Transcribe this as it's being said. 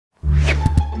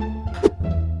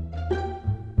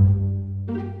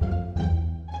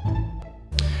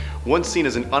Once seen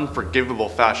as an unforgivable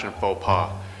fashion faux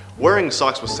pas, wearing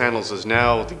socks with sandals is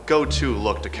now the go-to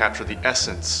look to capture the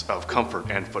essence of comfort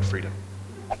and foot freedom.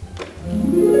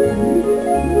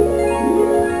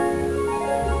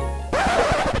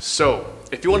 So,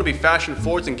 if you want to be fashion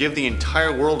forward and give the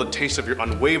entire world a taste of your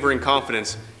unwavering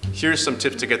confidence, here's some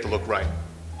tips to get the look right.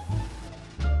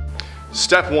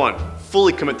 Step 1,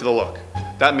 fully commit to the look.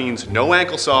 That means no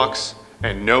ankle socks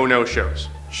and no no-shows.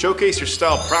 Showcase your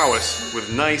style prowess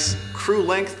with nice, crew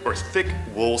length or thick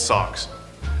wool socks.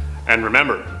 And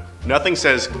remember, nothing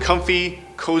says comfy,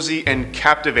 cozy, and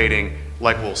captivating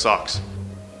like wool socks.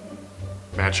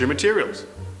 Match your materials.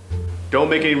 Don't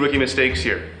make any rookie mistakes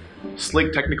here.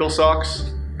 Sleek technical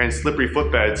socks and slippery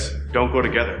footbeds don't go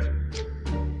together.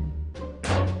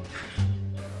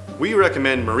 We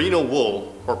recommend merino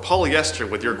wool or polyester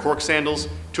with your cork sandals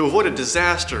to avoid a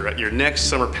disaster at your next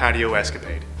summer patio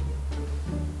escapade.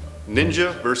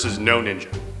 Ninja versus no ninja.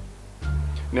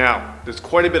 Now, there's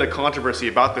quite a bit of controversy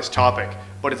about this topic,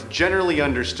 but it's generally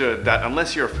understood that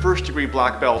unless you're a first-degree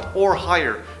black belt or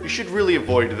higher, you should really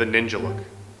avoid the ninja look.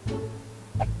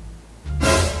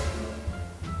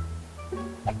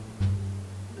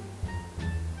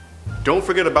 Don't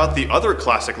forget about the other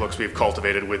classic looks we've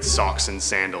cultivated with socks and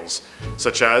sandals,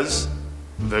 such as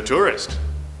the tourist,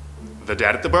 the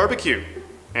dad at the barbecue,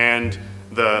 and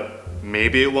the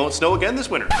maybe it won't snow again this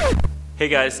winter. Hey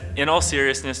guys, in all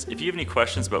seriousness, if you have any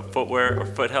questions about footwear or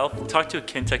foot health, talk to a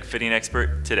Kintec fitting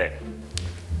expert today.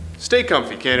 Stay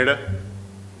comfy, Canada.